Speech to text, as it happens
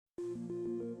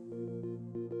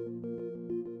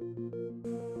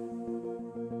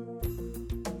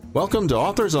Welcome to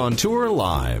Authors on Tour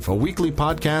Live, a weekly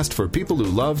podcast for people who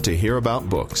love to hear about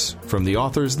books from the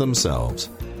authors themselves.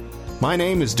 My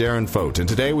name is Darren Fote, and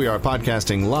today we are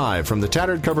podcasting live from the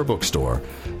Tattered Cover Bookstore,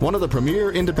 one of the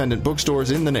premier independent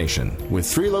bookstores in the nation, with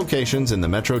 3 locations in the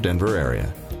Metro Denver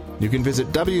area. You can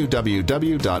visit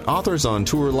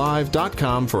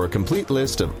www.authorsontourlive.com for a complete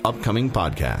list of upcoming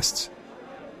podcasts.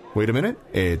 Wait a minute,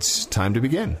 it's time to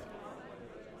begin.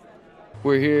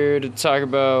 We're here to talk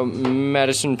about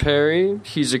Matteson Perry.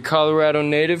 He's a Colorado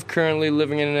native, currently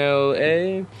living in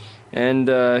L.A.,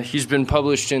 and he's been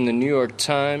published in the New York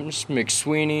Times,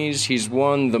 McSweeney's. He's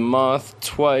won The Moth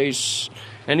twice,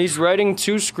 and he's writing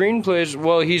 2 screenplays.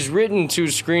 Well, he's written 2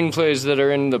 screenplays that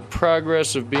are in the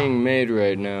progress of being made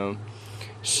right now.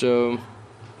 So,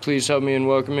 please help me in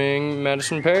welcoming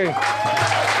Matteson Perry.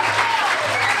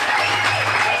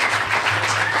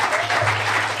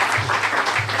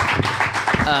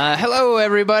 Hello,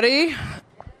 everybody.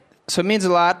 So it means a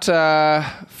lot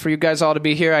for you guys all to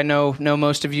be here. I know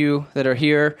most of you that are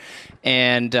here,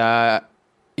 and I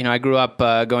grew up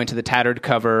going to the Tattered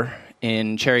Cover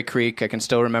in Cherry Creek. I can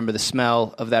still remember the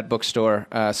smell of that bookstore.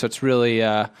 So it's really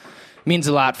means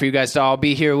a lot for you guys to all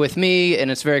be here with me, and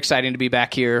it's very exciting to be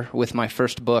back here with my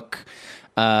first book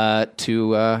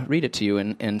to read it to you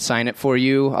and sign it for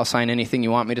you. I'll sign anything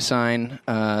you want me to sign.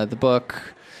 The book.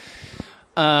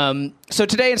 So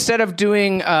today, instead of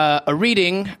doing a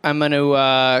reading, I'm going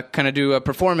to kind of do a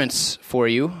performance for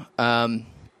you.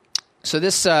 So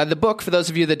this, the book, for those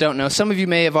of you that don't know, some of you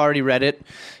may have already read it.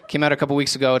 Came out a couple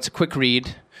weeks ago. It's a quick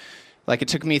read. Like, it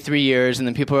took me 3 years, and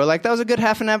then people were like, that was a good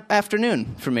half an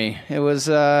afternoon for me. It was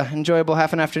enjoyable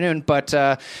half an afternoon, but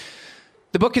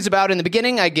the book is about, in the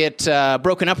beginning, I get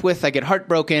broken up with, I get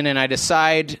heartbroken, and I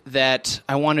decide that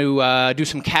I want to do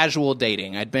some casual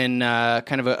dating. I'd been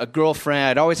kind of a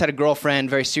girlfriend. I'd always had a girlfriend,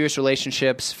 very serious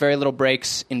relationships, very little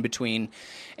breaks in between.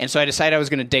 And so I decided I was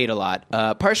going to date a lot.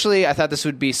 Partially, I thought this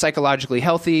would be psychologically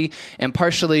healthy, and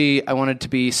partially, I wanted to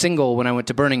be single when I went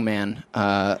to Burning Man,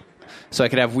 so I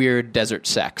could have weird desert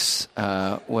sex,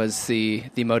 was the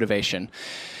motivation.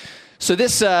 So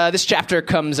this chapter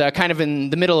comes kind of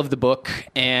in the middle of the book,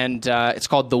 and it's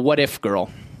called The What If Girl.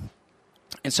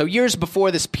 And so years before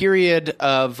this period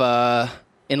of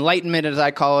enlightenment, as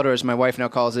I call it, or as my wife now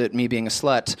calls it, me being a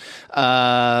slut,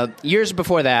 years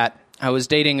before that, I was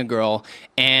dating a girl,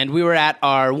 and we were at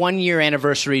our 1-year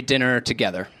anniversary dinner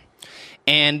together.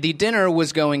 And the dinner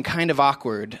was going kind of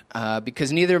awkward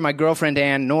because neither my girlfriend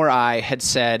Ann nor I had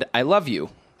said, I love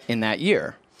you, in that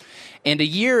year. And a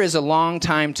year is a long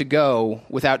time to go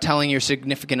without telling your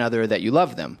significant other that you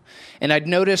love them. And I'd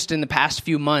noticed in the past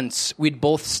few months, we'd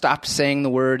both stopped saying the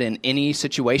word in any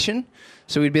situation.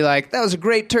 So we'd be like, that was a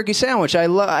great turkey sandwich. I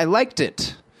liked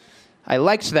it. I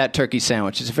liked that turkey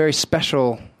sandwich. It's a very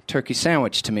special turkey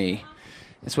sandwich to me.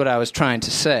 That's what I was trying to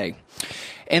say.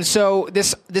 And so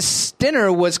this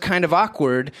dinner was kind of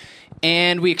awkward,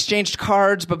 and we exchanged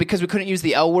cards, but because we couldn't use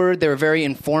the L word, they were very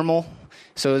informal.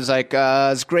 So it was like,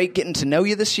 it's great getting to know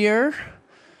you this year.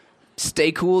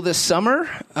 Stay cool this summer.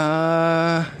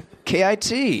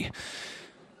 KIT.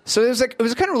 So it was a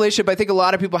kind of relationship. I think a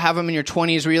lot of people have them in your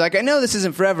 20s where you're like, I know this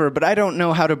isn't forever, but I don't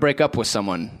know how to break up with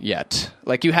someone yet.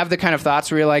 Like, you have the kind of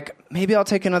thoughts where you're like, maybe I'll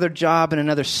take another job in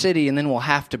another city and then we'll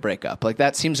have to break up. Like,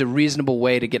 that seems a reasonable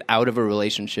way to get out of a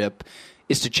relationship,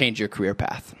 is to change your career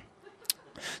path.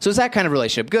 So it's that kind of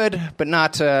relationship. Good, but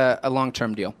not a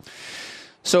long-term deal.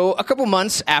 So a couple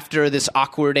months after this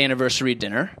awkward anniversary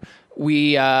dinner,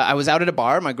 I was out at a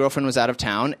bar. My girlfriend was out of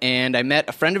town, and I met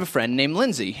a friend of a friend named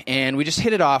Lindsay, and we just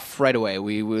hit it off right away.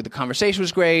 The conversation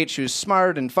was great. She was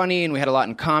smart and funny, and we had a lot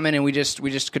in common, and we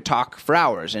just could talk for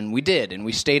hours, and we did. And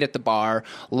we stayed at the bar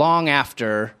long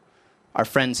after our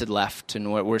friends had left,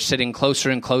 and we're sitting closer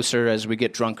and closer as we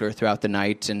get drunker throughout the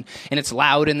night, and it's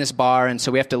loud in this bar, and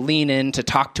so we have to lean in to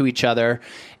talk to each other.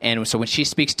 And so when she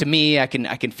speaks to me, I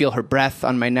can feel her breath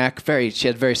on my neck. She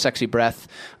had very sexy breath,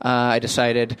 I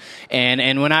decided.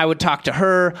 And when I would talk to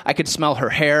her, I could smell her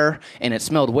hair, and it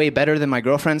smelled way better than my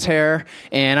girlfriend's hair.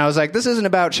 And I was like, this isn't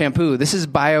about shampoo. This is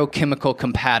biochemical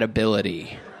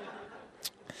compatibility.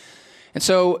 And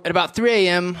so at about 3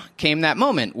 a.m. came that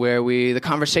moment where the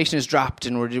conversation is dropped,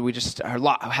 and we just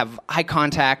have eye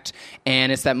contact,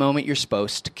 and it's that moment you're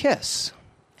supposed to kiss.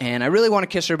 And I really want to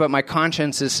kiss her, but my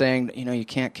conscience is saying, you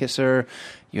can't kiss her.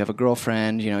 You have a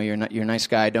girlfriend. You're a nice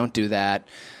guy. Don't do that.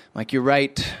 I'm like, you're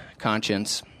right,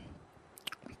 conscience.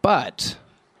 But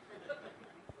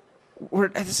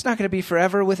it's not going to be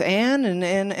forever with Anne,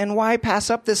 and why pass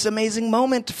up this amazing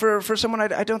moment for someone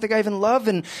I don't think I even love?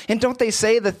 And don't they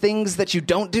say the things that you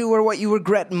don't do are what you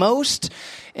regret most?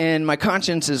 And my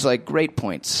conscience is like, great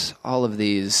points. All of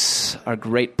these are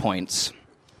great points.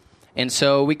 And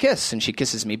so we kiss, and she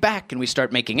kisses me back, and we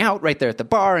start making out right there at the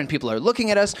bar, and people are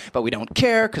looking at us, but we don't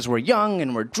care because we're young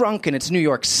and we're drunk, and it's New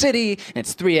York City, and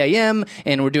it's 3 a.m.,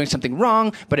 and we're doing something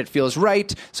wrong, but it feels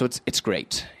right, so it's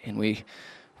great. And we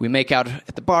make out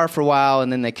at the bar for a while,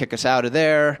 and then they kick us out of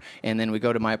there, and then we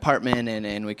go to my apartment,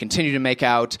 and we continue to make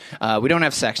out. We don't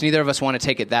have sex. Neither of us want to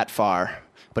take it that far,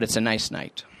 but it's a nice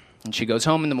night. And she goes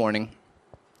home in the morning,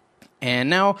 and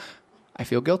now I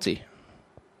feel guilty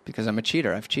because I'm a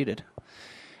cheater. I've cheated.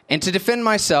 And to defend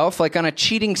myself, like on a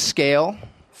cheating scale,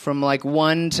 from like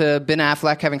 1 to Ben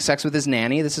Affleck having sex with his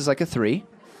nanny, this is like a 3.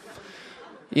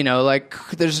 You know, like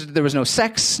there was no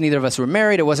sex, neither of us were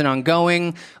married, it wasn't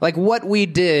ongoing. Like what we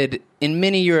did in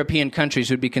many European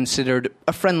countries would be considered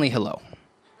a friendly hello.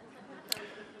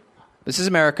 This is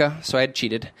America, so I had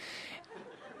cheated.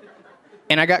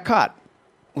 And I got caught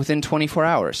within 24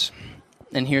 hours.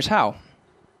 And here's how.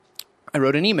 I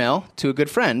wrote an email to a good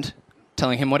friend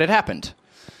telling him what had happened,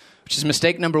 which is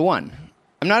mistake number 1.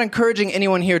 I'm not encouraging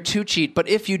anyone here to cheat, but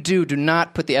if you do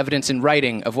not put the evidence in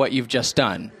writing of what you've just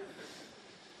done.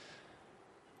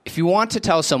 If you want to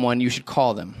tell someone, you should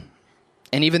call them.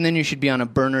 And even then you should be on a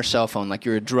burner cell phone like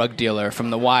you're a drug dealer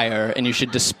from The Wire, and you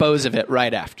should dispose of it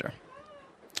right after.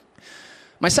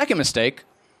 My second mistake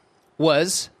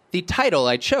was the title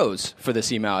I chose for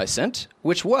this email I sent,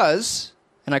 which was,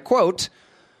 and I quote,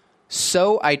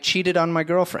 "So I cheated on my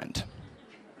girlfriend."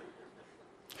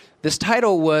 This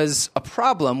title was a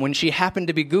problem when she happened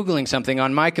to be Googling something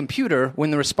on my computer when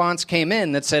the response came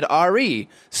in that said, "RE,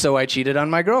 so I cheated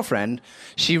on my girlfriend."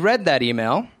 She read that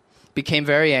email, became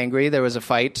very angry. There was a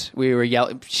fight. We were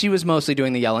yelling. She was mostly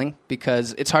doing the yelling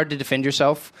because it's hard to defend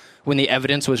yourself when the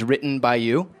evidence was written by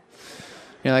you.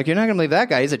 You're like, you're not going to believe that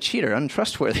guy. He's a cheater,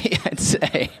 untrustworthy, I'd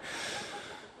say.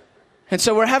 And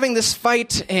so we're having this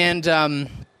fight, and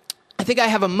I think I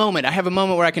have a moment. I have a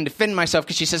moment where I can defend myself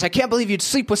because she says, "I can't believe you'd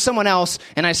sleep with someone else."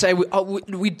 And I say,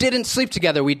 we didn't sleep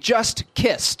together. We just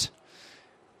kissed.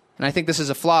 And I think this is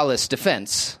a flawless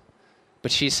defense.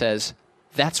 But she says,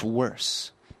 "That's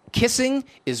worse. Kissing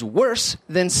is worse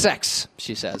than sex,"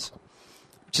 she says.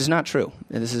 Which is not true.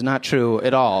 This is not true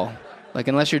at all. Like,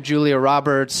 unless you're Julia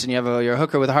Roberts and you're a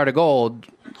hooker with a heart of gold,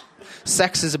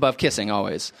 sex is above kissing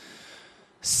always.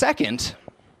 Second,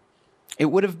 it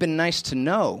would have been nice to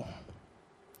know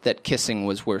that kissing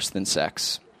was worse than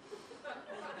sex.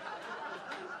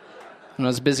 And I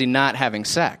was busy not having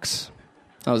sex.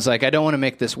 I was like, I don't want to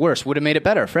make this worse. Would have made it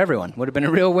better for everyone. Would have been a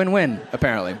real win-win,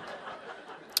 apparently.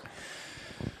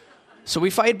 So we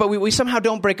fight, but we somehow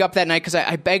don't break up that night because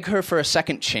I beg her for a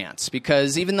second chance.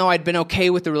 Because even though I'd been okay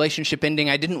with the relationship ending,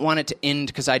 I didn't want it to end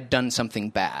because I'd done something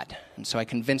bad. And so I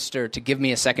convinced her to give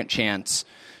me a second chance,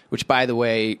 which, by the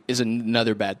way, is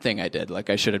another bad thing I did. Like,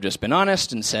 I should have just been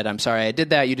honest and said, "I'm sorry I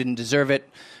did that. You didn't deserve it,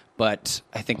 but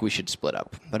I think we should split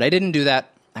up." But I didn't do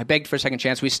that. I begged for a second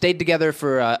chance. We stayed together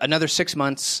for another 6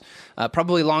 months,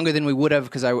 probably longer than we would have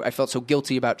because I felt so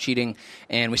guilty about cheating.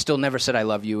 And we still never said "I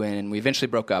love you," and we eventually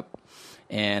broke up.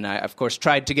 And I, of course,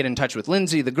 tried to get in touch with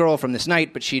Lindsay, the girl from this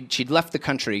night, but she'd left the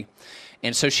country.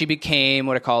 And so she became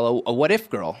what I call a what-if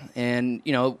girl. And,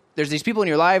 you know, there's these people in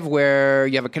your life where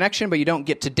you have a connection, but you don't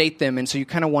get to date them, and so you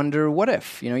kind of wonder, what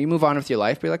if? You know, you move on with your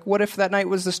life, but you're like, what if that night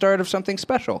was the start of something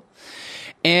special?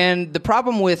 And the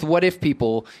problem with what-if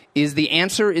people is the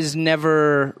answer is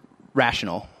never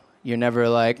rational. You're never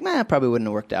like, probably wouldn't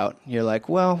have worked out. You're like,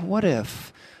 well, what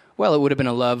if? Well, it would have been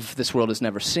a love this world has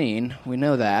never seen. We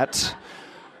know that.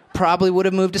 Probably would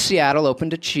have moved to Seattle,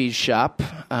 opened a cheese shop.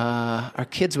 Our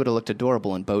kids would have looked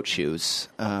adorable in boat shoes.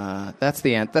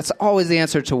 That's always the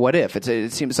answer to what if.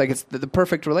 It seems like it's the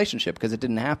perfect relationship because it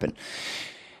didn't happen.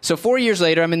 So 4 years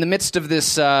later, I'm in the midst of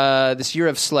this year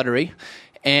of sluttery,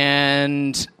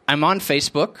 and I'm on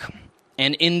Facebook,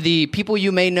 and in the people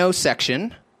you may know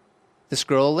section, this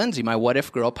girl, Lindsay, my what if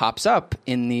girl, pops up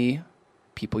in the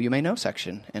people you may know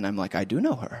section, and I'm like, I do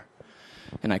know her.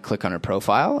 And I click on her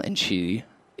profile, and she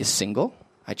is single.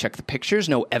 I check the pictures,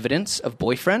 no evidence of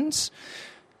boyfriends.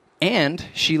 And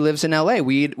she lives in L.A.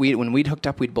 When we'd hooked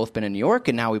up, we'd both been in New York,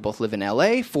 and now we both live in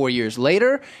L.A. 4 years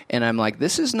later. And I'm like,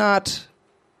 this is not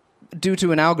due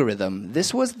to an algorithm.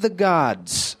 This was the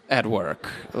gods at work.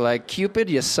 Like, Cupid,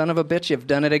 you son of a bitch, you've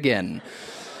done it again.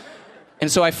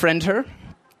 And so I friend her,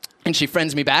 and she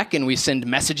friends me back, and we send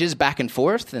messages back and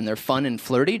forth, and they're fun and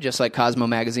flirty, just like Cosmo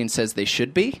Magazine says they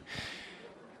should be.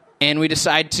 And we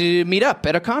decide to meet up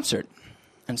at a concert.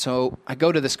 And so I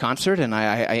go to this concert, and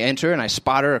I enter, and I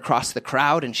spot her across the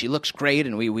crowd, and she looks great,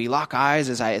 and we lock eyes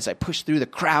as I push through the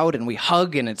crowd, and we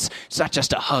hug, and it's not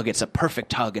just a hug, it's a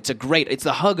perfect hug. It's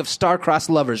the hug of star-crossed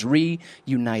lovers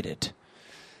reunited.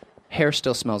 Hair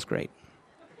still smells great.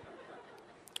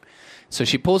 So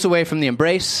she pulls away from the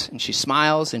embrace, and she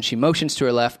smiles, and she motions to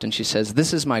her left, and she says,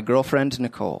 "This is my girlfriend,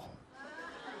 Nicole."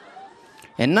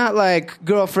 And not like,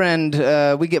 girlfriend,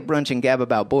 we get brunch and gab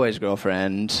about boys,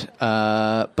 girlfriend,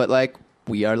 but like,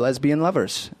 we are lesbian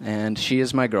lovers, and she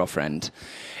is my girlfriend.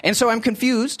 And so I'm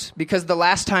confused, because the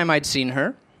last time I'd seen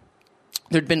her,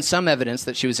 there'd been some evidence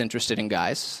that she was interested in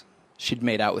guys. She'd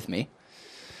made out with me.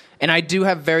 And I do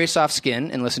have very soft skin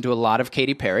and listen to a lot of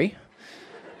Katy Perry,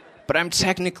 but I'm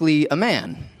technically a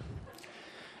man.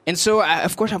 And so,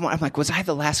 of course, I'm like, was I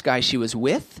the last guy she was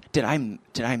with? Did I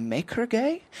make her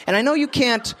gay? And I know you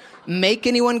can't make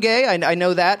anyone gay. I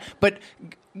know that. But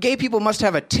gay people must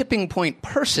have a tipping point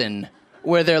person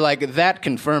where they're like, that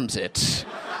confirms it.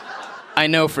 I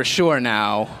know for sure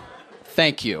now.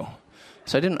 Thank you.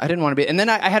 So I didn't want to be. And then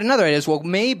I had another idea. Well,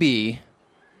 maybe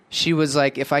she was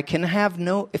like, if I cannot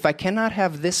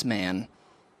have this man,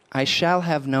 I shall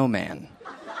have no man.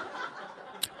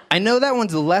 I know that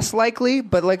one's less likely,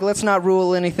 but like, let's not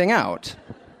rule anything out.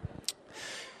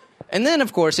 And then,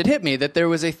 of course, it hit me that there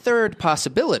was a third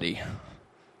possibility,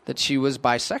 that she was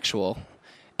bisexual.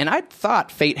 And I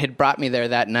thought fate had brought me there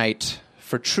that night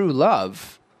for true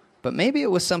love, but maybe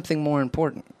it was something more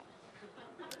important.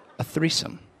 A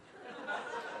threesome.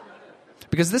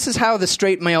 Because this is how the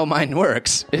straight male mind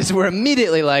works, is we're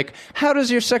immediately like, how does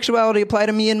your sexuality apply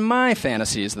to me in my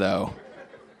fantasies, though?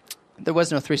 There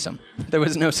was no threesome. There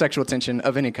was no sexual tension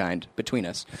of any kind between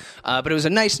us. But it was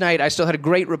a nice night. I still had a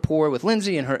great rapport with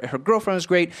Lindsay, and her girlfriend was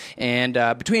great. And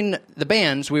between the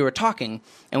bands, we were talking,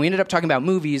 and we ended up talking about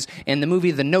movies, and the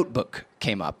movie The Notebook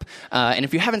came up. And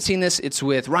if you haven't seen this, it's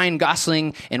with Ryan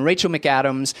Gosling and Rachel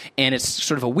McAdams, and it's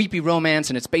sort of a weepy romance,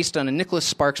 and it's based on a Nicholas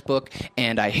Sparks book,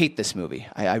 and I hate this movie.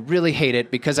 I really hate it,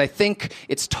 because I think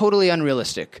it's totally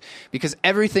unrealistic, because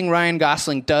everything Ryan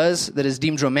Gosling does that is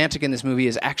deemed romantic in this movie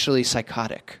is actually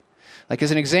psychotic. Like,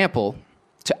 as an example,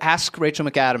 to ask Rachel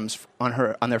McAdams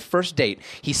on their first date,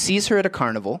 he sees her at a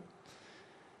carnival,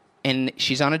 and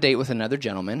she's on a date with another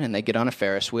gentleman, and they get on a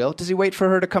Ferris wheel. Does he wait for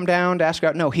her to come down to ask her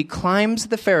out? No, he climbs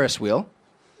the Ferris wheel,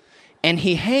 and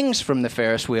he hangs from the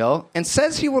Ferris wheel and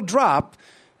says he will drop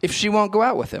if she won't go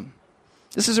out with him.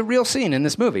 This is a real scene in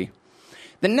this movie.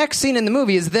 The next scene in the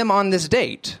movie is them on this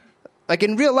date. Like,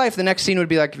 in real life, the next scene would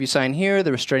be like, if you sign here,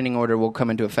 the restraining order will come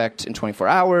into effect in 24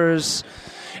 hours.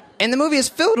 And the movie is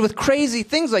filled with crazy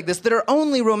things like this that are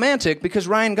only romantic because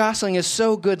Ryan Gosling is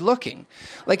so good looking.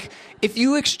 Like, if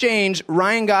you exchange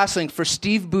Ryan Gosling for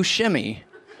Steve Buscemi,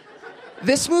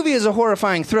 this movie is a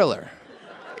horrifying thriller.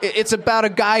 It's about a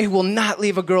guy who will not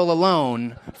leave a girl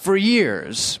alone for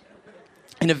years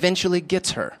and eventually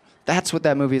gets her. That's what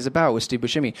that movie is about with Steve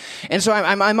Buscemi. And so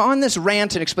I'm on this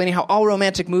rant and explaining how all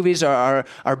romantic movies are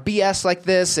BS like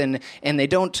this, and they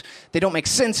don't make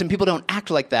sense, and people don't act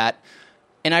like that.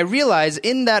 And I realize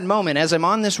in that moment, as I'm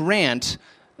on this rant,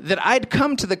 that I'd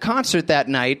come to the concert that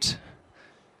night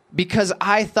because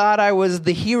I thought I was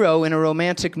the hero in a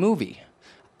romantic movie.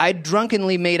 I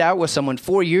drunkenly made out with someone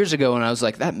 4 years ago, and I was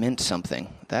like, that meant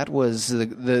something. That was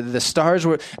the stars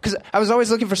were... Because I was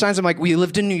always looking for signs. I'm like, we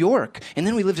lived in New York, and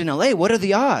then we lived in L.A. What are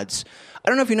the odds? I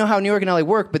don't know if you know how New York and L.A.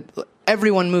 work, but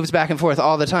everyone moves back and forth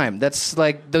all the time. That's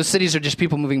like, those cities are just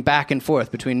people moving back and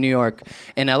forth between New York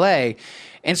and L.A.,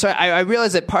 and so I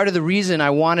realized that part of the reason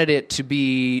I wanted it to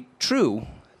be true,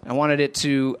 I wanted it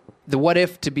to, the what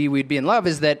if to be we'd be in love,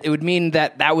 is that it would mean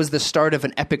that that was the start of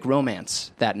an epic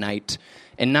romance that night,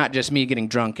 and not just me getting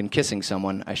drunk and kissing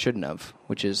someone I shouldn't have,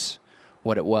 which is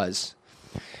what it was.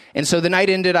 And so the night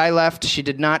ended, I left. She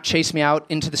did not chase me out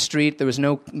into the street. There was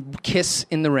no kiss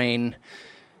in the rain.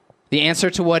 The answer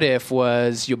to what if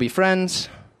was, you'll be friends,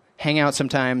 hang out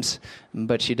sometimes,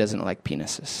 but she doesn't like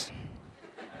penises.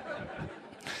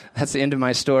 That's the end of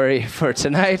my story for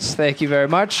tonight. Thank you very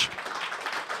much.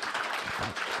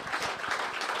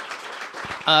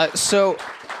 So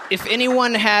if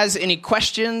anyone has any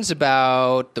questions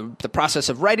about the process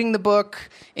of writing the book,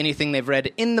 anything they've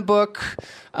read in the book,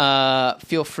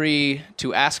 feel free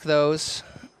to ask those.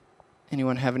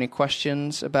 Anyone have any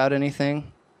questions about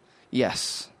anything?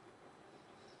 Yes.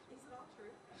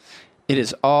 It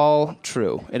is all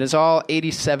true. It is all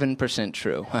 87%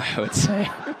 true, I would say.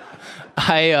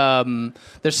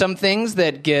 There's some things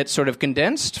that get sort of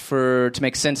condensed to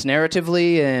make sense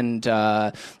narratively, and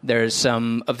there's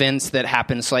some events that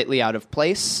happen slightly out of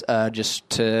place for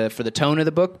the tone of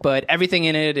the book. But everything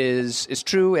in it is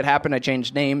true. It happened. I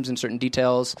changed names and certain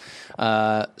details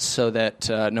so that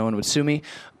no one would sue me.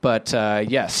 But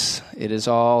yes, it is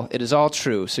all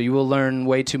true. So you will learn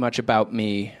way too much about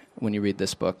me when you read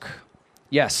this book.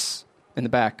 Yes, in the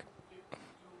back.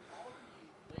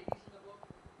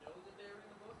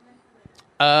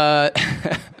 I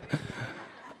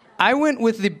went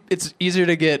with it's easier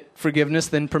to get forgiveness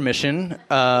than permission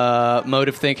mode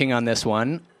of thinking on this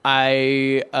one.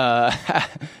 Some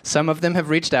of them have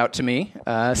reached out to me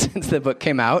since the book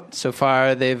came out. So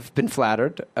far, they've been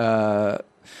flattered.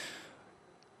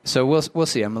 So we'll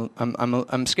see.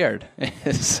 I'm scared.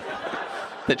 Is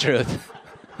the truth.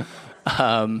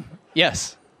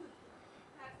 Yes.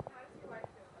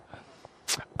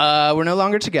 We're no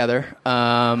longer together,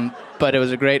 but it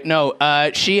was a great... No,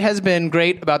 she has been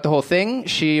great about the whole thing.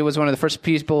 She was one of the first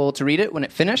people to read it when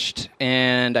it finished,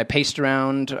 and I paced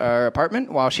around our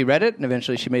apartment while she read it, and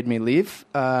eventually she made me leave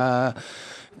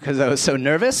because I was so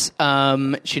nervous.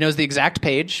 She knows the exact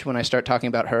page when I start talking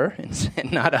about her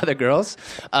and not other girls,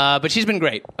 but she's been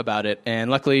great about it, and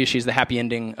luckily she's the happy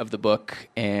ending of the book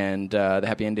and the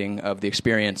happy ending of the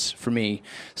experience for me,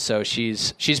 so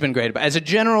she's been great. As a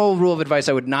general rule of advice,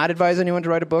 I would not advise anyone to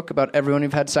write a book about everyone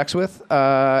you've had sex with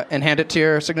and hand it to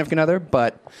your significant other,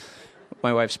 but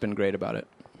my wife's been great about it.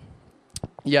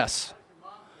 Yes.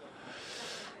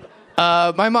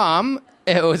 My mom...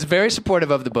 It was very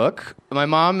supportive of the book. My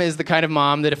mom is the kind of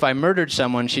mom that if I murdered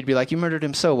someone, she'd be like, "You murdered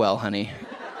him so well, honey.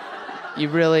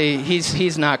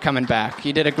 He's not coming back.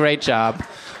 You did a great job."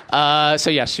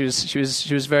 So yeah, she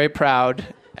was very proud,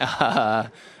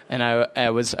 and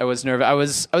I was nervous.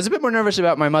 I was a bit more nervous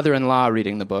about my mother-in-law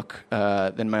reading the book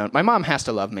than my own. My mom has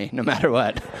to love me no matter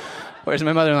what, whereas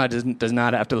my mother-in-law does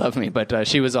not have to love me. But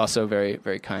she was also very,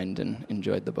 very kind and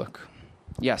enjoyed the book.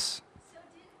 Yes.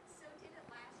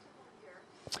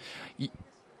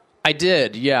 I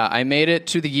did, yeah. I made it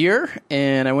to the year,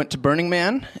 and I went to Burning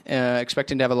Man,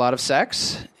 expecting to have a lot of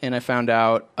sex, and I found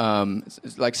out,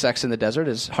 like sex in the desert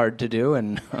is hard to do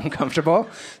and uncomfortable,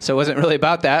 so it wasn't really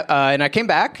about that. And I came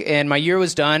back, and my year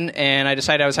was done, and I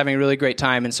decided I was having a really great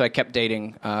time, and so I kept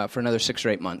dating for another 6 or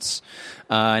 8 months.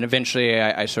 And eventually,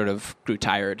 I sort of grew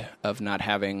tired of not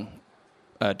having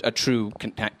a true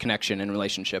connection and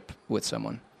relationship with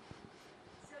someone.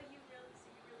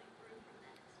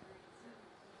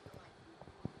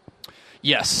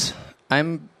 Yes,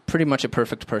 I'm pretty much a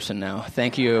perfect person now.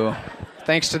 Thank you.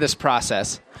 Thanks to this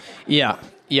process. Yeah,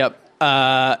 yep.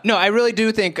 No, I really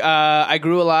do think I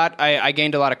grew a lot. I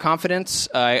gained a lot of confidence.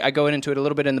 I go into it a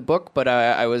little bit in the book, but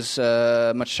I was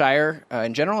much shyer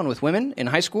in general and with women in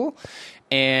high school.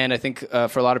 And I think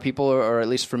for a lot of people, or at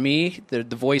least for me, the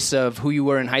voice of who you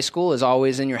were in high school is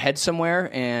always in your head somewhere.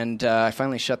 And I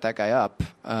finally shut that guy up.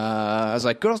 I was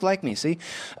like, girls like me, see?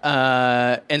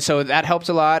 And so that helped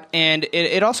a lot. And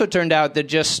it also turned out that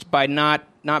just by not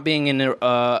being in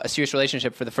a serious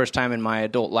relationship for the first time in my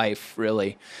adult life,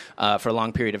 really, for a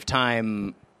long period of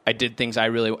time, I did things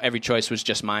every choice was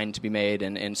just mine to be made,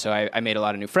 and so I made a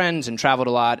lot of new friends and traveled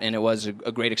a lot, and it was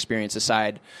a great experience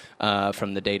aside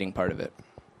from the dating part of it.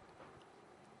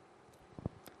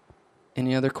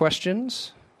 Any other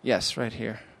questions? Yes, right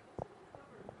here.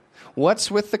 What's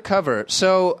with the cover?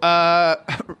 So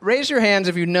raise your hands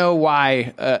if you know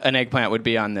why an eggplant would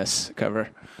be on this cover.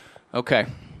 Okay.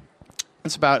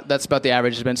 That's about the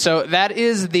average has been. So that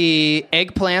is the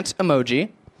eggplant emoji.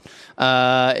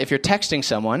 If you're texting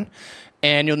someone,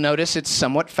 and you'll notice it's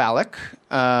somewhat phallic.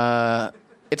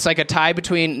 It's like a tie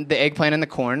between the eggplant and the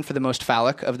corn for the most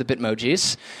phallic of the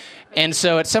Bitmojis. And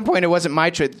so at some point it wasn't my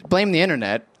choice. Blame the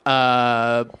internet.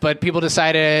 But people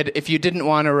decided if you didn't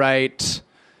want to write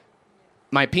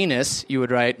my penis, you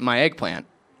would write my eggplant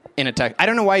in a text. I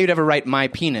don't know why you'd ever write my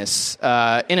penis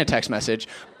in a text message,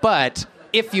 but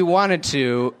if you wanted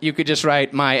to, you could just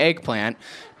write my eggplant.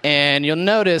 And you'll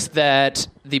notice that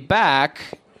the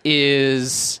back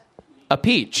is a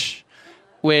peach,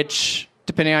 which,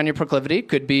 depending on your proclivity,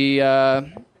 could be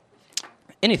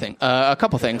anything, a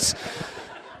couple things.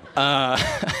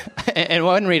 And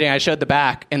one reading, I showed the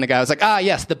back, and the guy was like,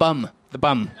 yes, the bum.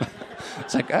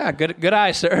 It's like, good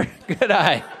eye, sir, good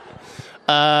eye.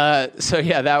 So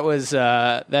yeah,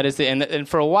 that is and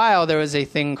for a while there was a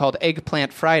thing called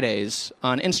Eggplant Fridays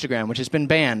on Instagram, which has been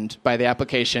banned by the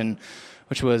application,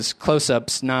 which was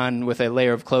close-ups, with a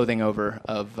layer of clothing over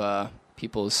of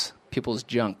people's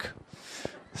junk.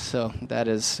 So that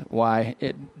is why.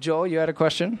 Joel, you had a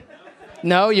question?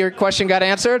 No, your question got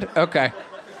answered? Okay,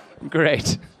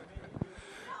 great.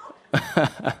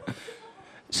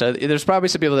 So there's probably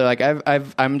some people that are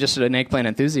like, I'm just an eggplant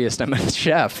enthusiast. I'm a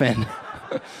chef, and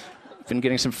been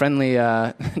getting some friendly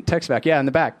text back. Yeah, in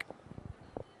the back.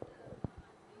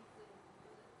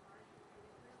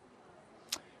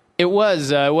 It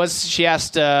was. She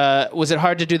asked, was it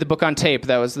hard to do the book on tape?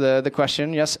 That was the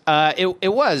question. Yes,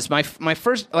 it was. My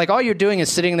first, like, all you're doing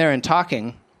is sitting there and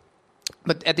talking.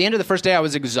 But at the end of the first day, I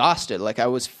was exhausted. Like, I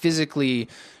was physically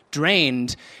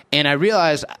drained, and I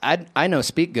realized I know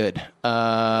speak good.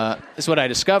 Is what I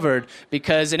discovered,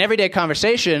 because in everyday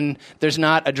conversation, there's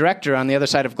not a director on the other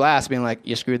side of glass being like,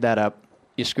 "You screwed that up.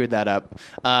 You screwed that up."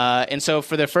 And so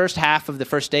for the first half of the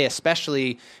first day,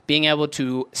 especially, being able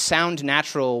to sound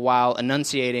natural while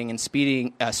enunciating and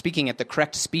speaking at the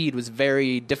correct speed was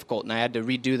very difficult, and I had to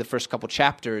redo the first couple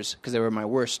chapters because they were my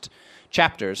worst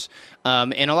chapters.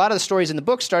 And a lot of the stories in the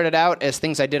book started out as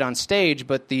things I did on stage,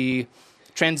 but the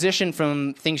transition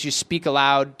from things you speak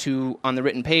aloud to on the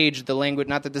written page, the language,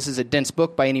 not that this is a dense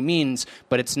book by any means,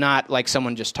 but it's not like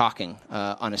someone just talking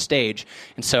on a stage.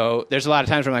 And so there's a lot of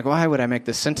times where I'm like, why would I make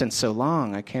this sentence so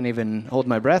long? I can't even hold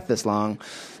my breath this long.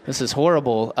 This is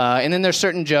horrible. And then there's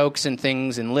certain jokes and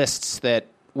things and lists that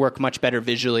work much better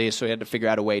visually, so we had to figure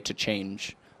out a way to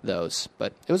change those.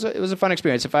 But it was a fun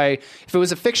experience. If it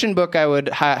was a fiction book, I would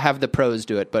have the prose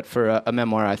do it. But for a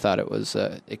memoir, I thought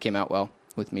it came out well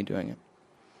with me doing it.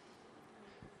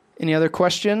 Any other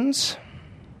questions?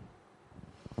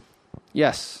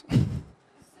 Yes.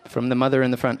 From the mother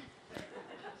in the front.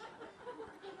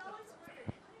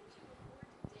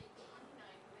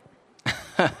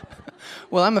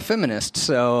 Well, I'm a feminist,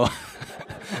 so...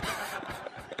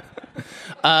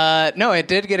 No, it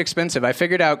did get expensive. I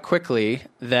figured out quickly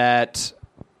that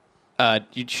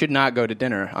you should not go to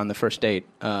dinner on the first date,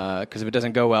 because if it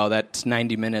doesn't go well, that's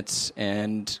 90 minutes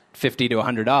and $50 to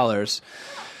 $100.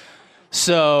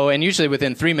 So, and usually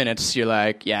within 3 minutes, you're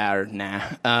like, yeah or nah.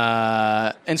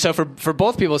 And so for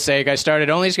both people's sake, I started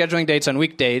only scheduling dates on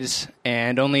weekdays,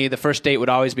 and only the first date would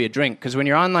always be a drink. Because when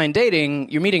you're online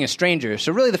dating, you're meeting a stranger.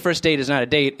 So really the first date is not a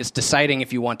date. It's deciding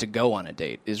if you want to go on a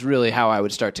date is really how I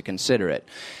would start to consider it.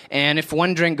 And if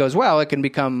one drink goes well, it can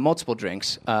become multiple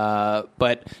drinks.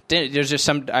 But there's just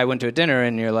I went to a dinner,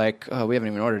 and you're like, oh, we haven't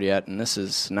even ordered yet, and this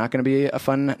is not going to be a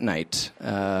fun night.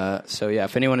 So yeah,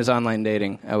 if anyone is online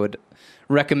dating, I would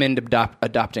recommend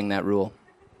adopting that rule.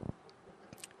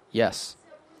 Yes.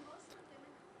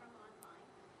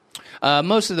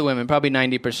 Most of the women, probably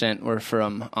 90%, were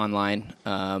from online.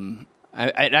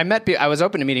 I met I was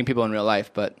open to meeting people in real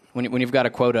life, but when you've got a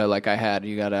quota like I had,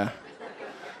 you gotta,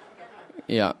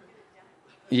 you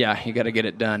gotta get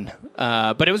it done.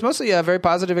 But it was mostly a very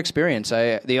positive experience.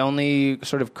 The only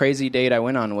sort of crazy date I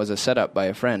went on was a setup by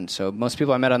a friend. So most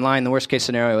people I met online, the worst case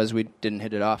scenario is we didn't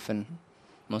hit it off, and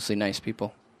mostly nice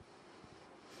people.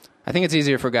 I think it's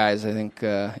easier for guys, I think,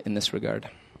 in this regard.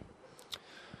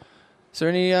 Is there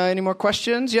any more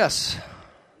questions? Yes.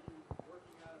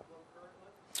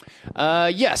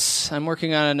 Yes, I'm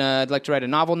working on, I'd like to write a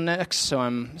novel next, so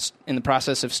I'm in the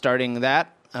process of starting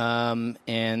that. And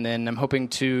then I'm hoping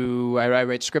I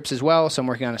write scripts as well, so I'm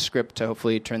working on a script to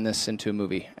hopefully turn this into a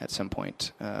movie at some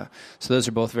point. So those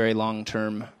are both very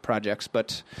long-term projects,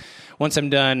 but once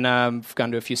I'm done, I've gone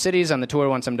to a few cities on the tour.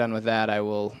 Once I'm done with that, I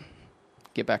will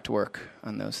get back to work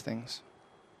on those things.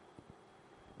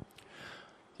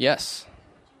 Yes.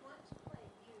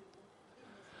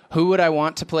 Who would I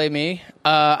want to play me?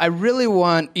 I really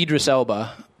want Idris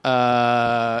Elba,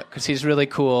 because he's really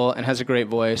cool and has a great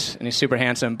voice, and he's super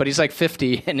handsome, but he's like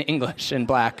 50 in English and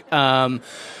black.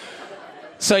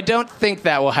 So I don't think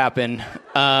that will happen.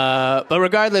 But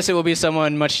regardless, it will be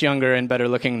someone much younger and better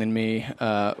looking than me,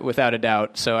 without a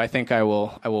doubt. So I think I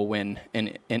will win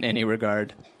in any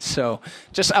regard. So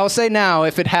I'll say now,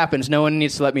 if it happens, no one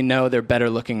needs to let me know they're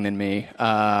better looking than me,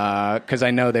 because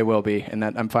I know they will be, and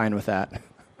that I'm fine with that.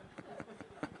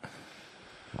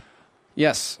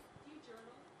 Yes.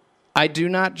 I do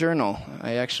not journal.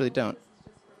 I actually don't.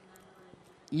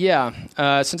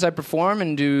 Yeah, since I perform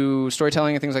and do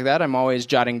storytelling and things like that, I'm always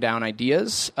jotting down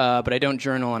ideas, but I don't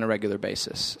journal on a regular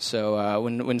basis. So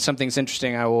when something's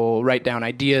interesting, I will write down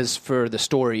ideas for the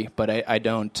story, but I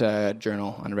don't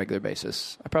journal on a regular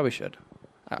basis. I probably should.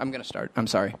 I'm going to start. I'm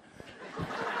sorry.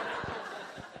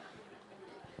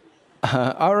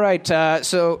 All right,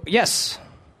 so yes.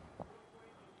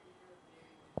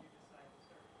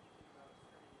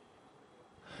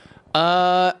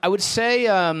 I would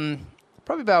say...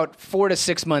 probably about 4 to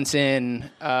 6 months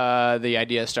in, the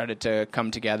idea started to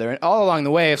come together. And all along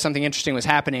the way, if something interesting was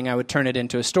happening, I would turn it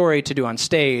into a story to do on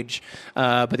stage.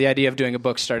 But the idea of doing a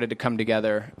book started to come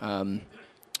together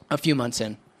a few months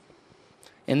in.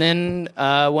 And then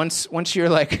once you're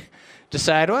like,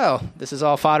 decide, well, this is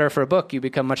all fodder for a book, you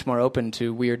become much more open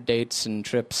to weird dates and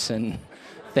trips and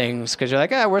things. Because you're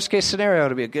like, worst case scenario,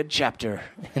 it'll be a good chapter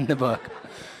in the book.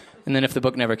 And then if the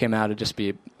book never came out, it'd just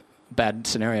be bad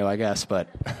scenario, I guess, but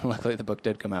luckily the book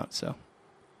did come out, so.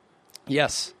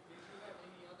 Yes.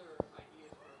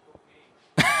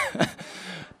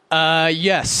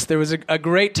 Yes, there was a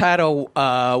great title,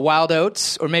 Wild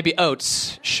Oats, or maybe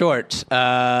Oats, short,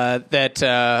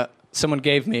 that someone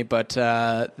gave me, but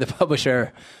the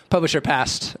publisher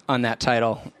passed on that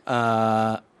title,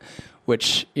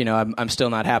 which, I'm still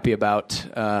not happy about.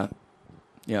 That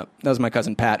was my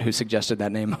cousin Pat who suggested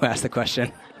that name, who asked the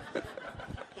question.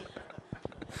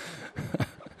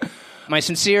 My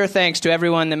sincere thanks to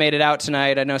everyone that made it out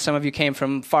tonight. I know some of you came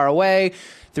from far away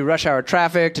through rush hour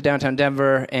traffic to downtown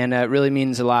Denver, and it really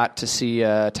means a lot to see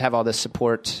to have all this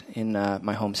support in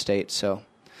my home state. So,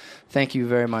 thank you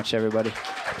very much, everybody.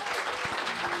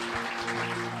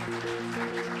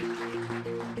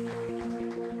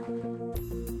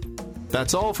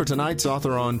 That's all for tonight's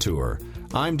Author on Tour.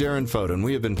 I'm Darren Fote, and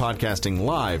we have been podcasting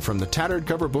live from the Tattered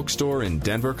Cover Bookstore in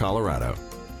Denver, Colorado.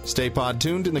 Stay pod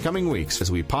tuned in the coming weeks as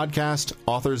we podcast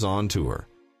Authors on Tour.